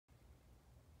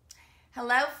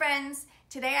Hello friends,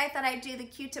 today I thought I'd do the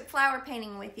Q-tip flower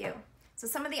painting with you. So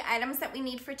some of the items that we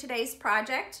need for today's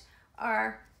project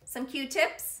are some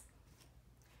Q-tips,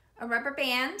 a rubber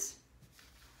band,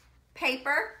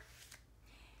 paper,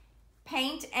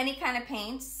 paint, any kind of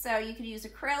paint. So you could use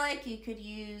acrylic, you could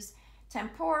use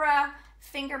tempera,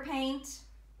 finger paint,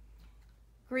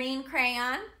 green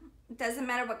crayon. It doesn't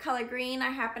matter what color green.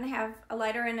 I happen to have a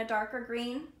lighter and a darker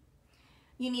green.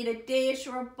 You need a dish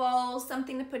or a bowl,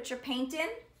 something to put your paint in.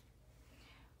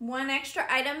 One extra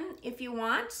item, if you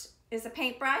want, is a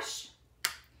paintbrush.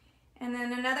 And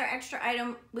then another extra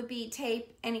item would be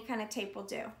tape. Any kind of tape will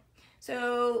do.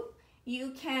 So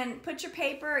you can put your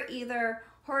paper either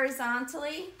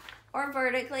horizontally or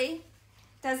vertically.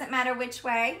 Doesn't matter which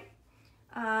way.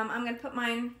 I'm going to put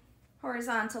mine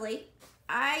horizontally.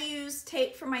 I use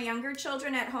tape for my younger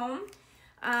children at home.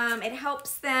 It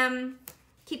helps them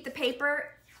keep the paper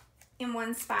in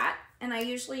one spot, and I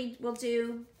usually will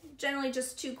do generally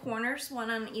just two corners,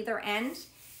 one on either end,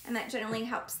 and that generally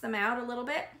helps them out a little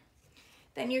bit.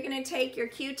 Then you're going to take your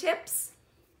Q-tips,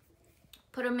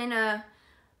 put them in a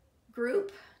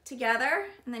group together,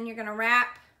 and then you're going to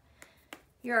wrap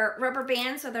your rubber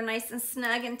band so they're nice and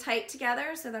snug and tight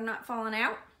together so they're not falling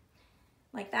out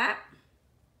like that.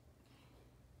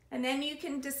 And then you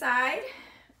can decide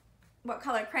what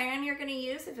color crayon you're going to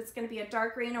use, if it's going to be a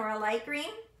dark green or a light green.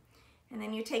 And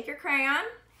then you take your crayon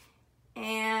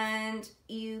and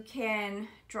you can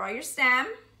draw your stem.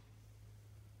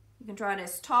 You can draw it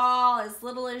as tall, as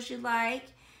little as you like.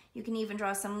 You can even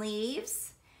draw some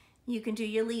leaves. You can do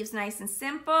your leaves nice and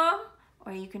simple,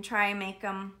 or you can try and make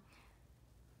them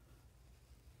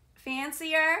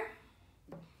fancier.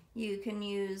 You can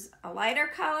use a lighter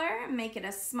color and make it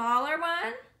a smaller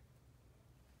one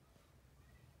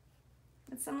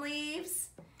with some leaves.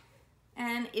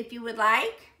 And if you would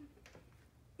like,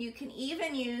 you can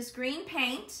even use green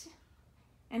paint.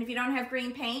 And if you don't have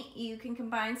green paint, you can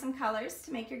combine some colors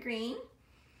to make your green.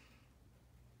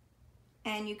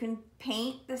 And you can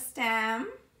paint the stem,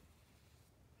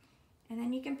 and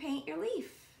then you can paint your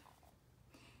leaf.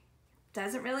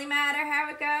 Doesn't really matter how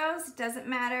it goes. It doesn't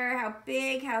matter how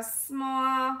big, how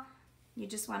small. You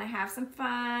just want to have some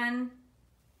fun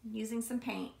using some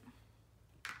paint.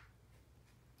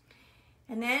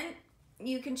 And then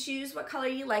you can choose what color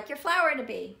you like your flower to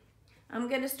be. I'm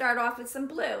going to start off with some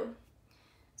blue.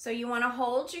 So you want to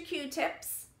hold your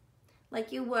Q-tips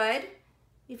like you would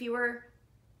if you were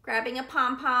grabbing a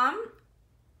pom-pom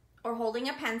or holding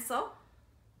a pencil,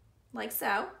 like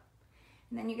so.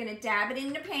 And then you're going to dab it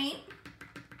into paint,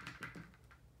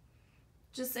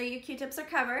 just so your Q-tips are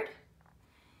covered.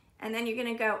 And then you're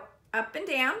going to go up and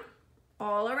down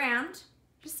all around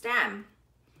your stem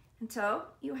until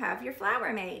you have your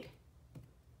flower made.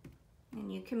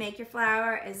 And you can make your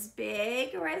flower as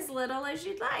big or as little as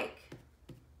you'd like.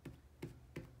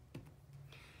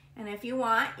 And if you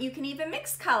want, you can even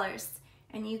mix colors,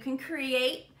 and you can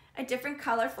create a different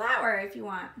color flower if you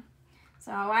want.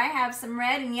 So I have some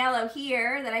red and yellow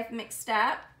here that I've mixed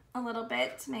up a little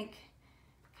bit to make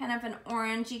kind of an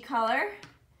orangey color.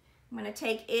 I'm going to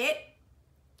take it.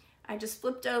 I just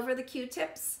flipped over the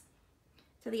Q-tips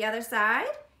to the other side,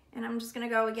 and I'm just going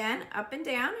to go again up and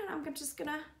down, and I'm just going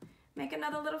to make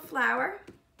another little flower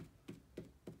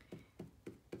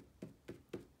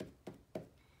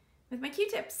with my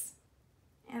Q-tips.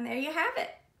 And there you have it.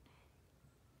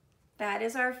 That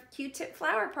is our Q-tip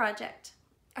flower project.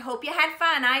 I hope you had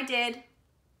fun. I did.